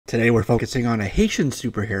Today we're focusing on a Haitian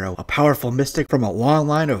superhero, a powerful mystic from a long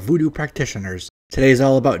line of voodoo practitioners. Today's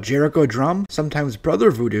all about Jericho Drumm, sometimes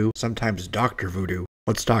Brother Voodoo, sometimes Doctor Voodoo.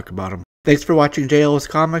 Let's talk about him. Thanks for watching JLS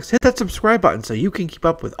Comics. Hit that subscribe button so you can keep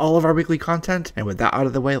up with all of our weekly content. And with that out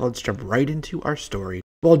of the way, let's jump right into our story.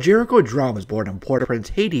 While Jericho Drumm is born in Port-au-Prince,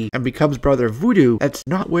 Haiti, and becomes Brother Voodoo, that's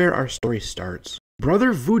not where our story starts.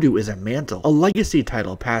 Brother Voodoo is a mantle, a legacy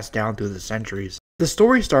title passed down through the centuries. The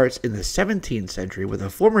story starts in the 17th century with a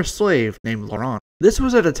former slave named Laurent. This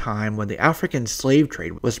was at a time when the African slave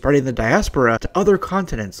trade was spreading the diaspora to other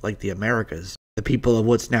continents like the Americas. The people of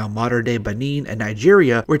what's now modern-day Benin and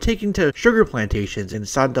Nigeria were taken to sugar plantations in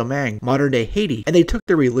Saint-Domingue, modern-day Haiti, and they took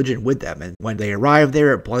their religion with them, and when they arrived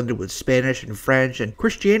there it blended with Spanish and French and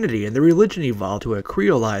Christianity, and the religion evolved to a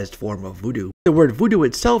creolized form of voodoo. The word voodoo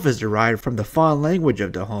itself is derived from the Fon language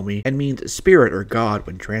of Dahomey and means spirit or god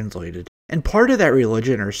when translated. And part of that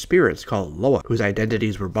religion are spirits called Loa, whose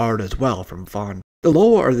identities were borrowed as well from Fon. The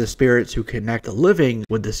Loa are the spirits who connect the living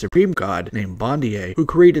with the supreme god named Bondier, who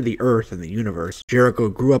created the earth and the universe. Jericho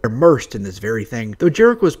grew up immersed in this very thing, though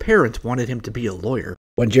Jericho's parents wanted him to be a lawyer.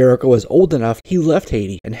 When Jericho was old enough, he left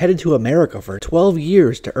Haiti and headed to America for 12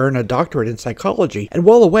 years to earn a doctorate in psychology, and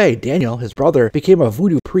while away, Daniel, his brother, became a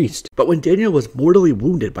voodoo priest. But when Daniel was mortally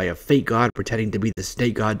wounded by a fake god pretending to be the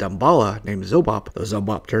snake god Damballa named Zobop, though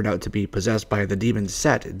Zobop turned out to be possessed by the demon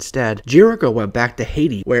Set instead, Jericho went back to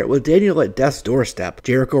Haiti, where with Daniel at death's doorstep,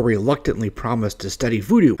 Jericho reluctantly promised to study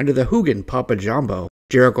voodoo under the Houngan Papa Jumbo.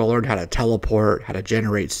 Jericho learned how to teleport, how to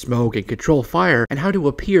generate smoke and control fire, and how to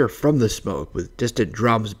appear from the smoke, with distant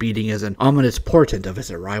drums beating as an ominous portent of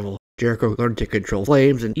his arrival. Jericho learned to control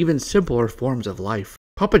flames and even simpler forms of life.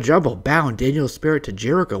 Papa Jumbo bound Daniel's spirit to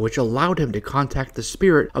Jericho, which allowed him to contact the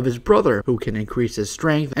spirit of his brother, who can increase his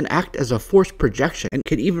strength and act as a force projection, and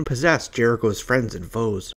can even possess Jericho's friends and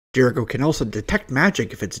foes. Jericho can also detect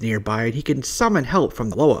magic if it's nearby, and he can summon help from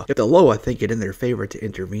the Loa, if the Loa think it in their favor to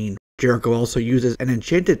intervene. Jericho also uses an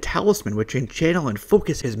enchanted talisman which can channel and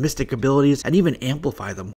focus his mystic abilities and even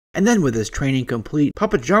amplify them. And then with his training complete,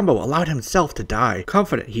 Papa Jumbo allowed himself to die,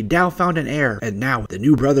 confident he'd now found an heir. And now, with the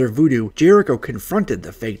new Brother Voodoo, Jericho confronted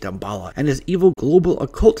the fake Damballa and his evil global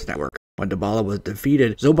occult network. When Damballa was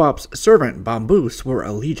defeated, Zobop's servant Bamboo swore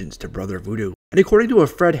allegiance to Brother Voodoo. And according to a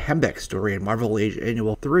Fred Hembeck story in Marvel Age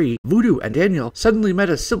Annual 3, Voodoo and Daniel suddenly met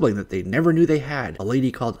a sibling that they never knew they had, a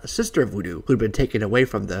lady called Sister Voodoo, who'd been taken away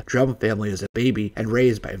from the Drumm family as a baby and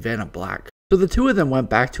raised by Vanna Black. So the two of them went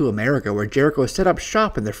back to America, where Jericho set up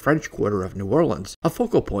shop in the French Quarter of New Orleans, a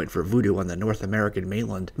focal point for voodoo on the North American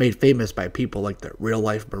mainland, made famous by people like the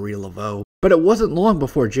real-life Marie Laveau. But it wasn't long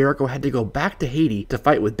before Jericho had to go back to Haiti to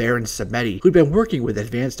fight with Baron Samedi, who'd been working with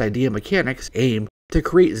Advanced Idea Mechanics, AIM, to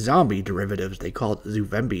create zombie derivatives they called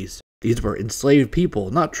Zuvembis. These were enslaved people,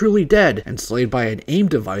 not truly dead, enslaved by an AIM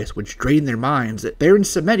device which drained their minds that Baron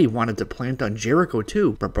Samedi wanted to plant on Jericho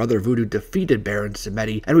too, but Brother Voodoo defeated Baron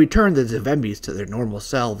Samedi and returned the Zuvembis to their normal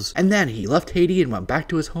selves. And then he left Haiti and went back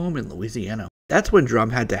to his home in Louisiana. That's when Drumm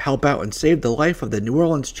had to help out and save the life of the New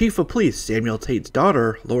Orleans chief of police, Samuel Tate's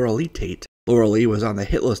daughter, Laura Lee Tate. Laura Lee was on the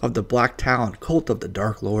hit list of the Black Talon cult of the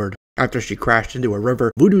Dark Lord. After she crashed into a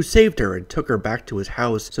river, Voodoo saved her and took her back to his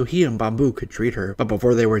house so he and Bamboo could treat her. But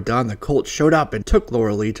before they were done, the cult showed up and took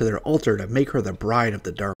Laura Lee to their altar to make her the bride of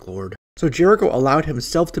the Dark Lord. So Jericho allowed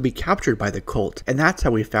himself to be captured by the cult, and that's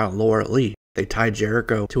how we found Laura Lee. They tied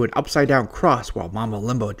Jericho to an upside-down cross while Mama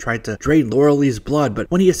Limbo tried to drain Laura Lee's blood, but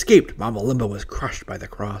when he escaped, Mama Limbo was crushed by the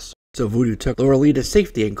cross. So Voodoo took Laura Lee to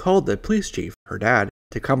safety and called the police chief, her dad,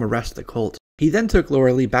 to come arrest the cult. He then took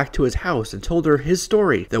Laura Lee back to his house and told her his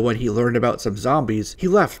story, that when he learned about some zombies, he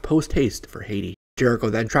left post-haste for Haiti.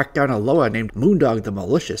 Jericho then tracked down a Loa named Moondog the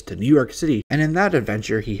Malicious to New York City, and in that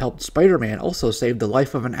adventure he helped Spider-Man also save the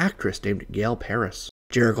life of an actress named Gail Paris.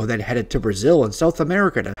 Jericho then headed to Brazil and South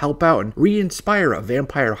America to help out and re-inspire a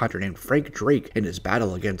vampire hunter named Frank Drake in his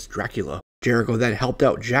battle against Dracula. Jericho then helped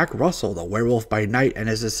out Jack Russell, the werewolf by night, and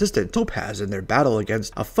his assistant Topaz in their battle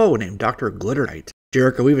against a foe named Dr. Glitternight.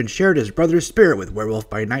 Jericho even shared his brother's spirit with Werewolf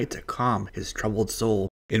by Night to calm his troubled soul.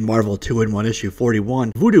 In Marvel 2-in-1 issue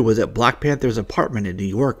 41, Voodoo was at Black Panther's apartment in New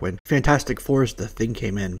York when Fantastic Four's The Thing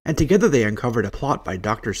came in, and together they uncovered a plot by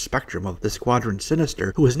Dr. Spectrum of the Squadron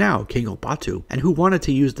Sinister, who is now King Obatu, and who wanted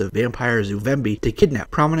to use the vampire Zuvembi to kidnap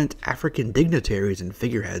prominent African dignitaries and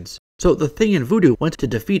figureheads. So the Thing and Voodoo went to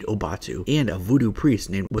defeat Obatu and a voodoo priest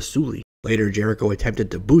named Wasuli. Later, Jericho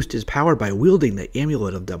attempted to boost his power by wielding the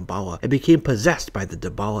Amulet of Damballa and became possessed by the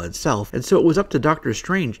Damballa itself, and so it was up to Doctor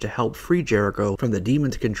Strange to help free Jericho from the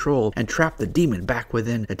demon's control and trap the demon back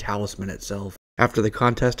within the talisman itself. After the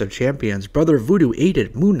Contest of Champions, Brother Voodoo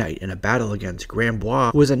aided Moon Knight in a battle against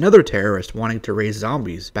Grambois, who was another terrorist wanting to raise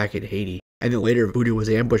zombies back in Haiti. And then later, Voodoo was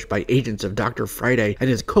ambushed by agents of Dr. Friday and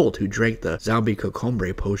his cult who drank the zombie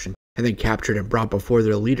cocombre potion. And then captured and brought before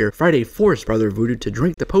their leader, Friday forced Brother Voodoo to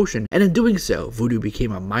drink the potion, and in doing so, Voodoo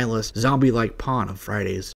became a mindless, zombie-like pawn of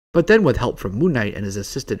Friday's. But then with help from Moon Knight and his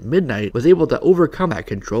assistant Midnight, was able to overcome that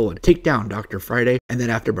control and take down Dr. Friday, and then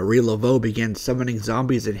after Marie Laveau began summoning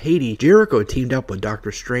zombies in Haiti, Jericho teamed up with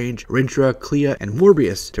Dr. Strange, Rintra, Clea, and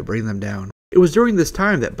Morbius to bring them down. It was during this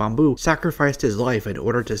time that Bamboo sacrificed his life in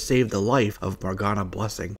order to save the life of Morgana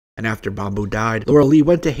Blessing. And after Bamboo died, Laura Lee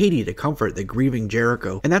went to Haiti to comfort the grieving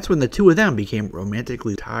Jericho, and that's when the two of them became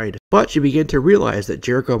romantically tied. But she began to realize that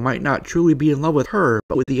Jericho might not truly be in love with her,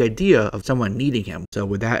 but with the idea of someone needing him. So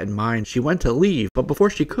with that in mind, she went to leave, but before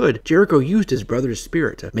she could, Jericho used his brother's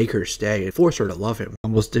spirit to make her stay and force her to love him.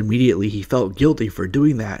 Almost immediately, he felt guilty for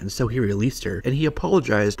doing that, and so he released her, and he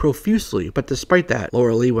apologized profusely, but despite that,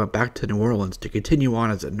 Laura Lee went back to New Orleans to continue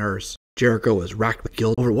on as a nurse. Jericho was racked with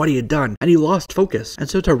guilt over what he had done, and he lost focus, and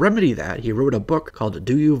so to remedy that, he wrote a book called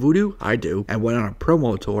Do You Voodoo? I Do, and went on a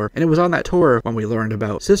promo tour, and it was on that tour when we learned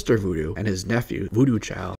about Sister Voodoo and his nephew, Voodoo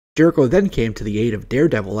Child. Jericho then came to the aid of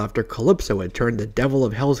Daredevil after Calypso had turned the Devil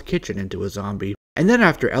of Hell's Kitchen into a zombie. And then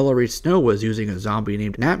after Ellery Snow was using a zombie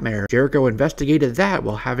named Nightmare, Jericho investigated that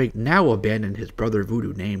while having now abandoned his Brother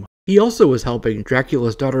Voodoo name. He also was helping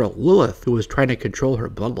Dracula's daughter Lilith, who was trying to control her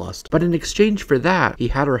bloodlust, but in exchange for that, he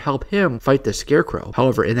had her help him fight the Scarecrow.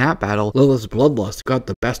 However, in that battle, Lilith's bloodlust got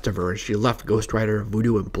the best of her and she left Ghost Rider,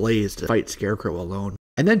 Voodoo, and Blaze to fight Scarecrow alone.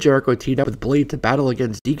 And then Jericho teamed up with Blade to battle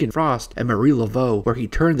against Deacon Frost and Marie Laveau, where he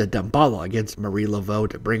turned the Damballa against Marie Laveau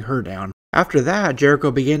to bring her down. After that,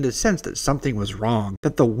 Jericho began to sense that something was wrong,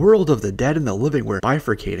 that the world of the dead and the living were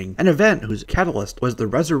bifurcating, an event whose catalyst was the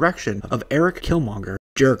resurrection of Eric Killmonger.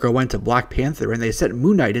 Jericho went to Black Panther and they sent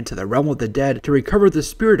Moon Knight into the realm of the dead to recover the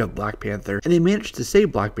spirit of Black Panther, and they managed to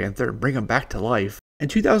save Black Panther and bring him back to life. In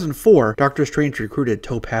 2004, Doctor Strange recruited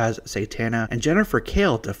Topaz, Satana, and Jennifer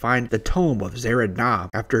Kale to find the Tome of Zared Na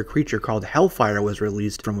after a creature called Hellfire was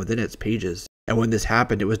released from within its pages. And when this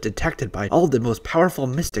happened, it was detected by all the most powerful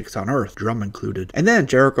mystics on Earth, Drumm included. And then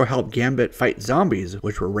Jericho helped Gambit fight zombies,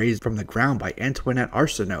 which were raised from the ground by Antoinette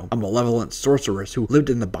Arsenault, a malevolent sorceress who lived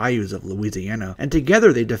in the bayous of Louisiana. And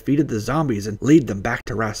together they defeated the zombies and laid them back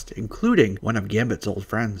to rest, including one of Gambit's old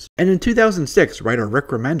friends. And in 2006, writer Rick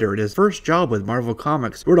Remender, in his first job with Marvel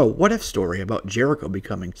Comics, wrote a what-if story about Jericho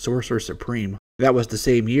becoming Sorcerer Supreme. That was the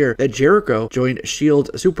same year that Jericho joined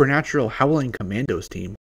S.H.I.E.L.'s Supernatural Howling Commandos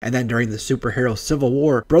team. And then during the superhero Civil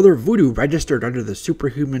War, Brother Voodoo registered under the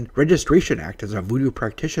Superhuman Registration Act as a voodoo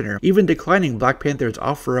practitioner, even declining Black Panther's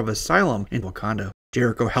offer of asylum in Wakanda.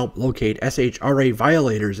 Jericho helped locate SHRA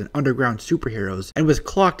violators and underground superheroes, and was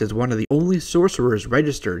clocked as one of the only sorcerers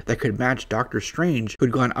registered that could match Doctor Strange,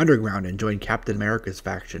 who'd gone underground and joined Captain America's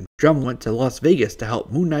faction. Drumm went to Las Vegas to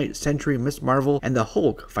help Moon Knight, Sentry, Miss Marvel, and the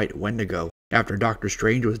Hulk fight Wendigo. After Doctor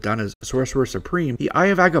Strange was done as Sorcerer Supreme, the Eye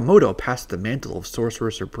of Agamotto passed the mantle of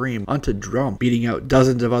Sorcerer Supreme onto Drumm, beating out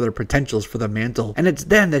dozens of other potentials for the mantle, and it's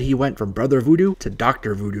then that he went from Brother Voodoo to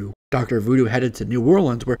Dr. Voodoo. Dr. Voodoo headed to New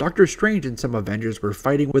Orleans, where Doctor Strange and some Avengers were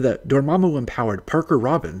fighting with a Dormammu-empowered Parker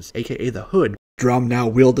Robbins, aka the Hood. Drumm now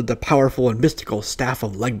wielded the powerful and mystical Staff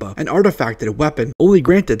of Legba, an artifacted weapon only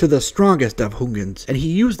granted to the strongest of Houngans, and he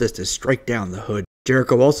used this to strike down the Hood.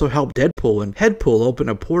 Jericho also helped Deadpool and Headpool open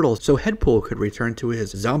a portal so Headpool could return to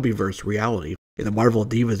his Zombieverse reality. In the Marvel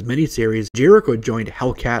Divas miniseries, Jericho joined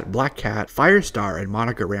Hellcat, Black Cat, Firestar, and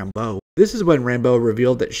Monica Rambeau. This is when Rambeau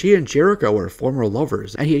revealed that she and Jericho were former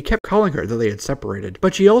lovers, and he had kept calling her though they had separated.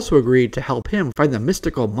 But she also agreed to help him find the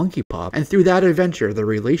mystical Monkey Paw, and through that adventure, the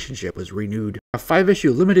relationship was renewed. A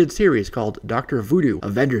 5-issue limited series called Dr. Voodoo,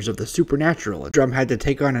 Avengers of the Supernatural. Drumm had to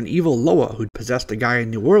take on an evil Loa who'd possessed a guy in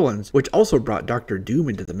New Orleans, which also brought Dr. Doom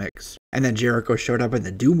into the mix. And then Jericho showed up in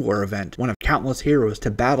the Doom War event, one of countless heroes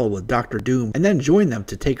to battle with Dr. Doom, and then joined them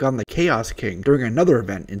to take on the Chaos King during another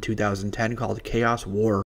event in 2010 called Chaos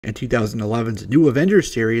War. In 2011's New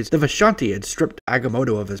Avengers series, the Vishanti had stripped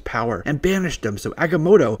Agamotto of his power and banished him, so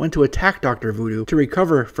Agamotto went to attack Dr. Voodoo to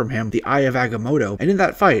recover from him the Eye of Agamotto, and in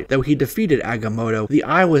that fight, though he defeated Agamotto, the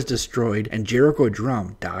eye was destroyed and Jericho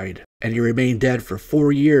Drumm died. And he remained dead for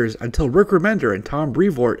 4 years until Rick Remender and Tom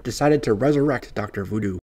Brevoort decided to resurrect Dr.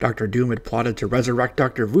 Voodoo. Dr. Doom had plotted to resurrect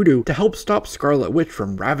Dr. Voodoo to help stop Scarlet Witch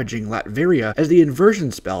from ravaging Latveria, as the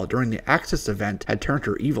inversion spell during the Axis event had turned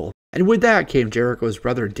her evil. And with that came Jericho's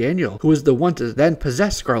brother Daniel, who was the one to then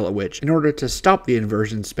possess Scarlet Witch in order to stop the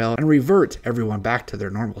inversion spell and revert everyone back to their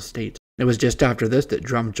normal state. It was just after this that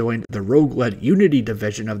Drumm joined the rogue-led Unity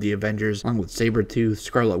division of the Avengers, along with Sabretooth,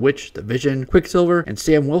 Scarlet Witch, the Vision, Quicksilver, and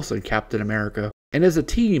Sam Wilson, Captain America. And as a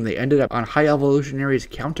team, they ended up on High Evolutionary's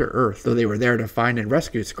Counter-Earth, though they were there to find and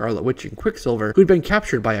rescue Scarlet Witch and Quicksilver, who'd been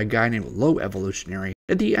captured by a guy named Low Evolutionary.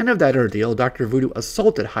 At the end of that ordeal, Dr. Voodoo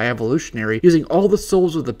assaulted High Evolutionary using all the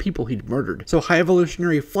souls of the people he'd murdered, so High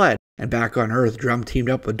Evolutionary fled, and back on Earth, Drumm teamed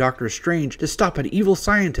up with Doctor Strange to stop an evil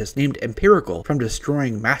scientist named Empirical from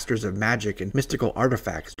destroying masters of magic and mystical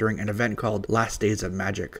artifacts during an event called Last Days of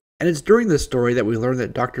Magic. And it's during this story that we learn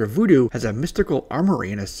that Dr. Voodoo has a mystical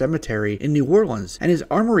armory in a cemetery in New Orleans, and his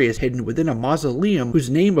armory is hidden within a mausoleum whose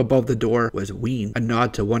name above the door was Ween, a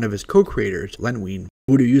nod to one of his co-creators, Len Wein.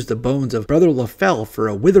 Voodoo used the bones of Brother LaFell for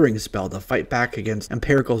a withering spell to fight back against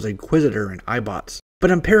Empirical's Inquisitor and Ibots. But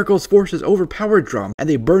Empirical's forces overpowered Drumm, and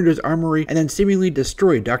they burned his armory and then seemingly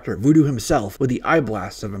destroyed Dr. Voodoo himself with the eye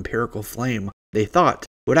blasts of Empirical flame. They thought.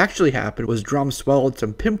 What actually happened was Drumm swallowed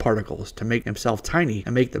some Pym particles to make himself tiny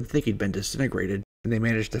and make them think he'd been disintegrated, and they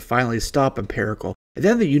managed to finally stop Empirical. And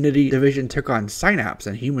then the Unity division took on Synapse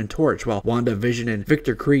and Human Torch while Wanda, Vision, and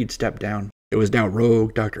Victor Creed stepped down. It was now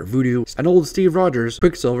Rogue, Dr. Voodoo, and old Steve Rogers,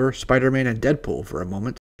 Quicksilver, Spider-Man, and Deadpool for a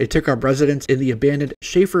moment. They took up residence in the abandoned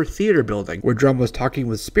Schaefer Theater building, where Drumm was talking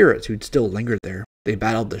with spirits who'd still lingered there. They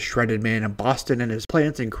battled the Shredded Man in Boston and his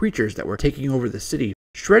plants and creatures that were taking over the city.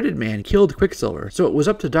 Shredded Man killed Quicksilver, so it was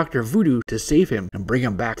up to Dr. Voodoo to save him and bring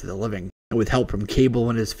him back to the living. And with help from Cable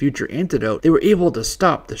and his future antidote, they were able to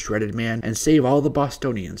stop the Shredded Man and save all the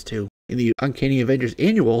Bostonians too. In the Uncanny Avengers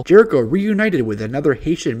Annual, Jericho reunited with another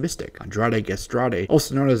Haitian mystic, Andrade Gastrade,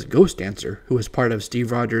 also known as Ghost Dancer, who was part of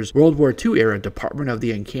Steve Rogers' World War II era Department of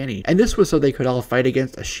the Uncanny, and this was so they could all fight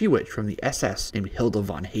against a she-witch from the SS named Hilda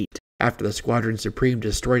von Hate. After the Squadron Supreme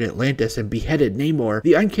destroyed Atlantis and beheaded Namor,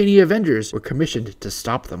 the Uncanny Avengers were commissioned to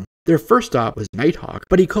stop them. Their first stop was Nighthawk,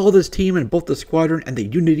 but he called his team and both the Squadron and the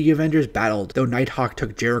Unity Avengers battled, though Nighthawk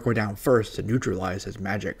took Jericho down first to neutralize his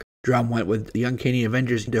magic. Drumm went with the Uncanny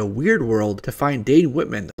Avengers into a weird world to find Dane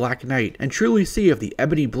Whitman, the Black Knight, and truly see if the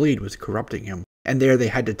Ebony Blade was corrupting him. And there they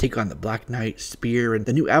had to take on the Black Knight, Spear, and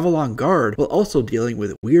the new Avalon Guard, while also dealing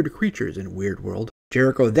with weird creatures in Weird World.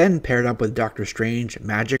 Jericho then paired up with Doctor Strange,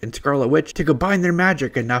 Magic, and Scarlet Witch to combine their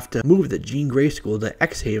magic enough to move the Jean Grey School to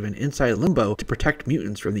X-Haven inside Limbo to protect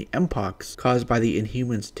mutants from the Mpox caused by the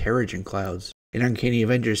Inhumans' Terrigen clouds. In Uncanny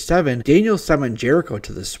Avengers 7, Daniel summoned Jericho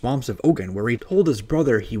to the swamps of Ogun, where he told his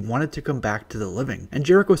brother he wanted to come back to the living, and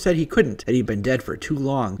Jericho said he couldn't, that he'd been dead for too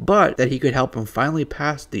long, but that he could help him finally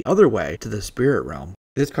pass the other way to the spirit realm.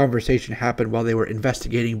 This conversation happened while they were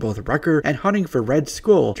investigating both Rucker and hunting for Red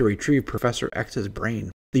Skull to retrieve Professor X's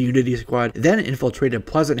brain. The Unity Squad then infiltrated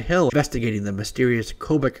Pleasant Hill, investigating the mysterious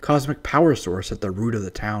Kobik cosmic power source at the root of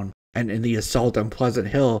the town. And in the assault on Pleasant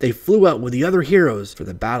Hill, they flew out with the other heroes for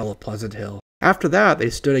the Battle of Pleasant Hill. After that, they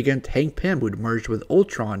stood against Hank Pym, who'd merged with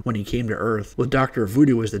Ultron when he came to Earth, with Dr.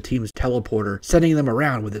 Voodoo as the team's teleporter, sending them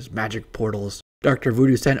around with his magic portals. Dr.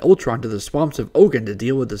 Voodoo sent Ultron to the swamps of Ogun to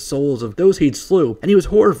deal with the souls of those he'd slew, and he was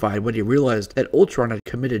horrified when he realized that Ultron had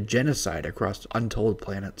committed genocide across untold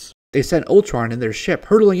planets. They sent Ultron in their ship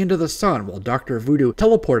hurtling into the sun while Dr. Voodoo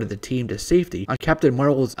teleported the team to safety on Captain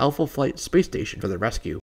Marvel's Alpha Flight space station for the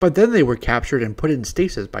rescue. But then they were captured and put in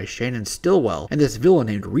stasis by Shannon Stillwell and this villain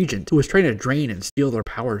named Regent, who was trying to drain and steal their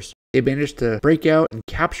powers. They managed to break out and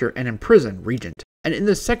capture and imprison Regent. And in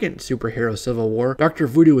the second superhero civil war, Dr.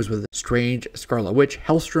 Voodoo was with Strange, Scarlet Witch,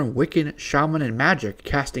 Hellstrom, Wiccan, Shaman, and Magic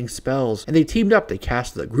casting spells, and they teamed up to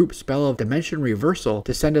cast the group spell of Dimension Reversal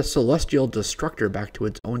to send a celestial destructor back to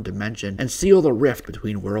its own dimension and seal the rift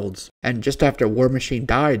between worlds. And just after War Machine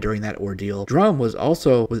died during that ordeal, Drumm was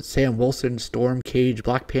also with Sam Wilson, Storm, Cage,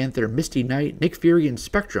 Black Panther, Misty Knight, Nick Fury, and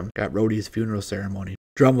Spectrum at Rhodey's funeral ceremony.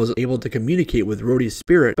 Drumm was able to communicate with Rhodey's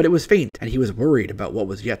spirit, but it was faint, and he was worried about what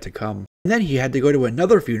was yet to come. And then he had to go to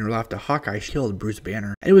another funeral after Hawkeye killed Bruce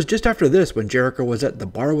Banner. And it was just after this when Jericho was at the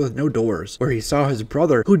Bar with No Doors, where he saw his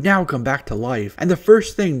brother, who'd now come back to life. And the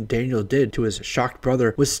first thing Daniel did to his shocked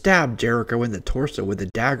brother was stab Jericho in the torso with a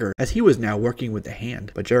dagger, as he was now working with the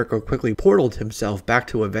hand. But Jericho quickly portaled himself back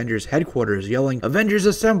to Avengers headquarters, yelling, "Avengers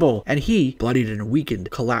assemble!" And he, bloodied and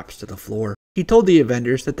weakened, collapsed to the floor. He told the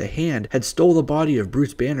Avengers that the Hand had stole the body of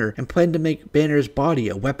Bruce Banner and planned to make Banner's body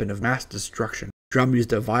a weapon of mass destruction. Drumm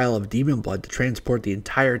used a vial of demon blood to transport the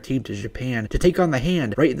entire team to Japan to take on the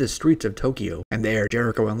Hand right in the streets of Tokyo. And there,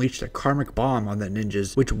 Jericho unleashed a karmic bomb on the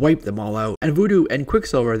ninjas, which wiped them all out. And Voodoo and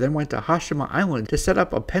Quicksilver then went to Hashima Island to set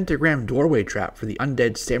up a pentagram doorway trap for the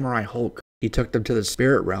undead Samurai Hulk. He took them to the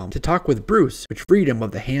spirit realm to talk with Bruce, which freed him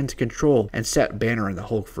of the Hand's control and set Banner and the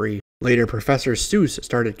Hulk free. Later, Professor Seuss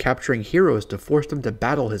started capturing heroes to force them to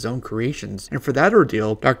battle his own creations, and for that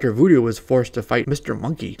ordeal, Dr. Voodoo was forced to fight Mr.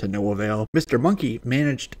 Monkey to no avail. Mr. Monkey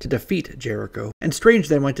managed to defeat Jericho, and Strange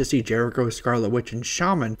then went to see Jericho, Scarlet Witch, and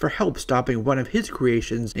Shaman for help stopping one of his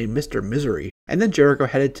creations named Mr. Misery. And then Jericho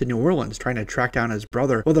headed to New Orleans trying to track down his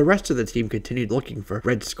brother, while the rest of the team continued looking for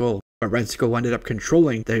Red Skull. But Red Skull ended up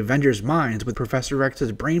controlling the Avengers' minds with Professor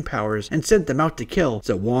X's brain powers and sent them out to kill,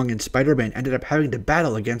 so Wong and Spider-Man ended up having to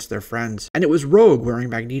battle against their friends. And it was Rogue wearing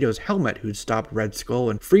Magneto's helmet who'd stopped Red Skull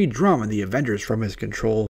and freed Drumm and the Avengers from his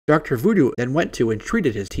control. Dr. Voodoo then went to and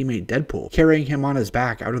treated his teammate Deadpool, carrying him on his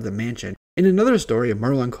back out of the mansion. In another story,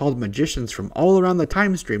 Merlin called magicians from all around the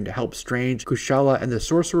time stream to help Strange, Kushala, and the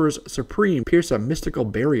Sorcerer Supreme pierce a mystical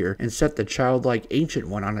barrier and set the childlike Ancient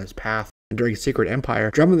One on his path. And during Secret Empire,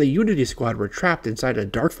 Drumm and the Unity Squad were trapped inside a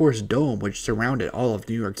Dark Force dome which surrounded all of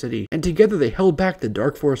New York City, and together they held back the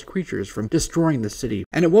Dark Force creatures from destroying the city.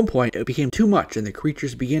 And at one point, it became too much and the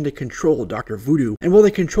creatures began to control Dr. Voodoo, and while they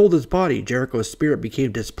controlled his body, Jericho's spirit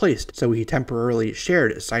became displaced, so he temporarily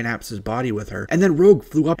shared Synapse's body with her. And then Rogue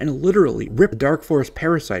flew up and literally ripped the Dark Force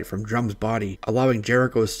parasite from Drumm's body, allowing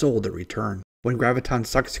Jericho's soul to return. When Graviton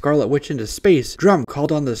sucked Scarlet Witch into space, Drumm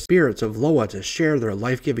called on the spirits of Loa to share their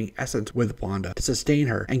life-giving essence with Wanda to sustain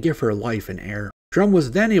her and give her life and air. Drumm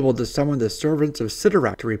was then able to summon the servants of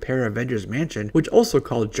Sidorak to repair Avengers Mansion, which also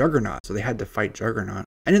called Juggernaut, so they had to fight Juggernaut.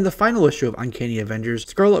 And in the final issue of Uncanny Avengers,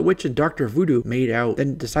 Scarlet Witch and Dr. Voodoo made out,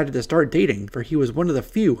 then decided to start dating, for he was one of the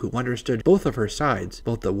few who understood both of her sides,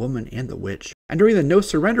 both the woman and the witch. And during the No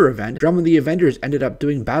Surrender event, Drumm and the Avengers ended up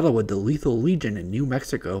doing battle with the Lethal Legion in New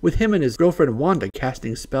Mexico, with him and his girlfriend Wanda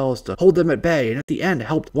casting spells to hold them at bay, and at the end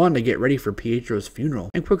helped Wanda get ready for Pietro's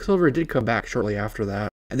funeral. And Quicksilver did come back shortly after that.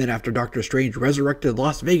 And then after Doctor Strange resurrected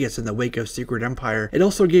Las Vegas in the wake of Secret Empire, it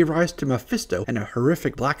also gave rise to Mephisto and a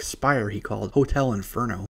horrific black spire he called Hotel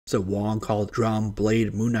Inferno. So Wong called Drumm,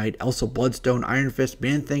 Blade, Moon Knight, Elsa Bloodstone, Iron Fist,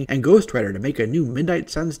 Man-Thing, and Ghost Rider to make a new Midnight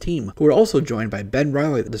Suns team, who were also joined by Ben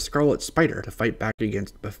Reilly, the Scarlet Spider, to fight back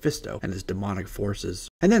against Mephisto and his demonic forces.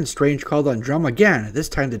 And then Strange called on Drumm again, this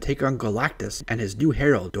time to take on Galactus and his new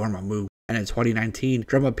herald, Dormammu. And in 2019,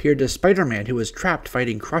 Drumm appeared as Spider-Man, who was trapped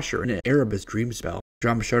fighting Crusher in an Erebus dream spell.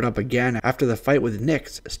 Drumm showed up again after the fight with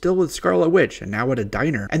Nyx, still with Scarlet Witch and now at a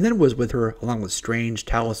diner, and then was with her along with Strange,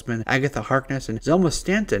 Talisman, Agatha Harkness, and Zelma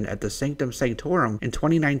Stanton at the Sanctum Sanctorum in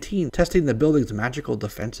 2019, testing the building's magical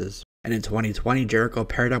defenses. And in 2020, Jericho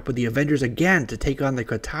paired up with the Avengers again to take on the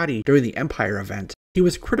Kotati during the Empire event. He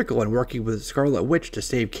was critical in working with Scarlet Witch to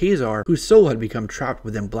save Kazar, whose soul had become trapped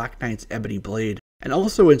within Black Knight's ebony blade. And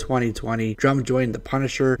also in 2020, Drumm joined the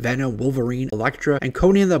Punisher, Venom, Wolverine, Elektra, and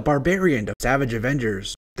Conan the Barbarian to Savage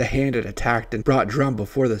Avengers. The Hand had attacked and brought Drumm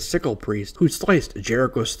before the Sickle Priest, who sliced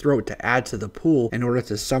Jericho's throat to add to the pool in order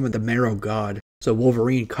to summon the Marrow God. So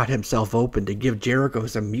Wolverine cut himself open to give Jericho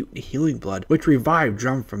some mutant healing blood, which revived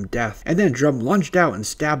Drumm from death. And then Drumm lunged out and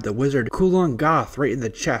stabbed the wizard Kulan Gath right in the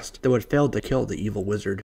chest, though it failed to kill the evil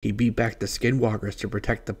wizard. He beat back the Skinwalkers to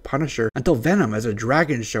protect the Punisher until Venom as a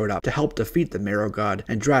dragon showed up to help defeat the Marrow God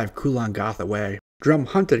and drive Kulan Gath away. Drumm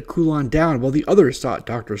hunted Kulan down while the others sought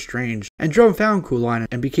Doctor Strange, and Drumm found Kulan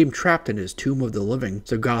and became trapped in his Tomb of the Living,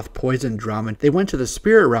 so Goth poisoned Drumm and they went to the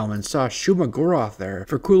spirit realm and saw Shuma Gorath there,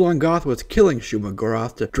 for Kulan Gath was killing Shuma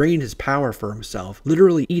Gorath to drain his power for himself,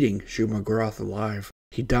 literally eating Shuma Gorath alive.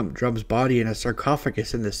 He dumped Drumm's body in a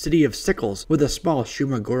sarcophagus in the City of Sickles with a small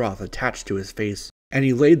Shuma Gorath attached to his face. And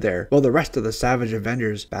he laid there while the rest of the Savage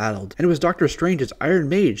Avengers battled. And it was Doctor Strange's Iron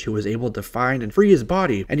Mage who was able to find and free his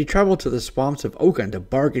body, and he traveled to the swamps of Okan to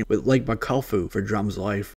bargain with Legba Kalfu for Drumm's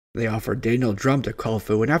life. They offered Daniel Drumm to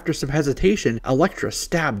Kalfu, and after some hesitation, Elektra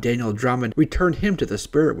stabbed Daniel Drumm and returned him to the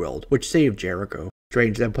spirit world, which saved Jericho.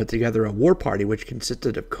 Strange then put together a war party which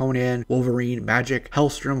consisted of Conan, Wolverine, Magik,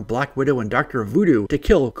 Hellstrom, Black Widow, and Dr. Voodoo to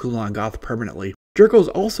kill Kulan Gath permanently. Jericho is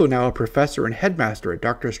also now a professor and headmaster at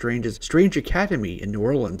Doctor Strange's Strange Academy in New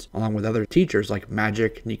Orleans, along with other teachers like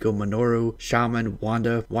Magik, Nico Minoru, Shaman,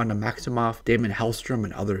 Wanda Maximoff, Damon Hellstrom,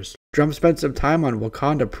 and others. Drumm spent some time on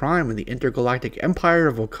Wakanda Prime in the intergalactic empire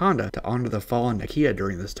of Wakanda to honor the fallen Nakia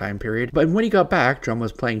during this time period, but when he got back, Drumm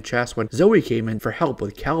was playing chess when Zoe came in for help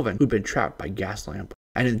with Calvin, who'd been trapped by Gaslamp.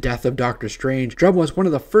 And in Death of Doctor Strange, Drumm was one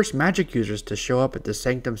of the first magic users to show up at the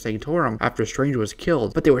Sanctum Sanctorum after Strange was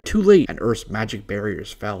killed, but they were too late and Earth's magic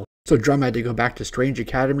barriers fell. So Drumm had to go back to Strange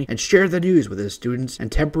Academy and share the news with his students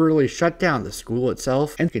and temporarily shut down the school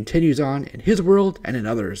itself, and continues on in his world and in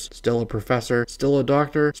others. Still a professor, still a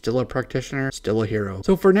doctor, still a practitioner, still a hero.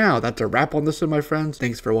 So for now, that's a wrap on this one, my friends.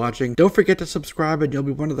 Thanks for watching. Don't forget to subscribe and you'll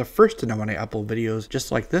be one of the first to know when I upload videos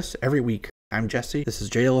just like this every week. I'm Jesse, this is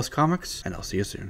JLS Comics, and I'll see you soon.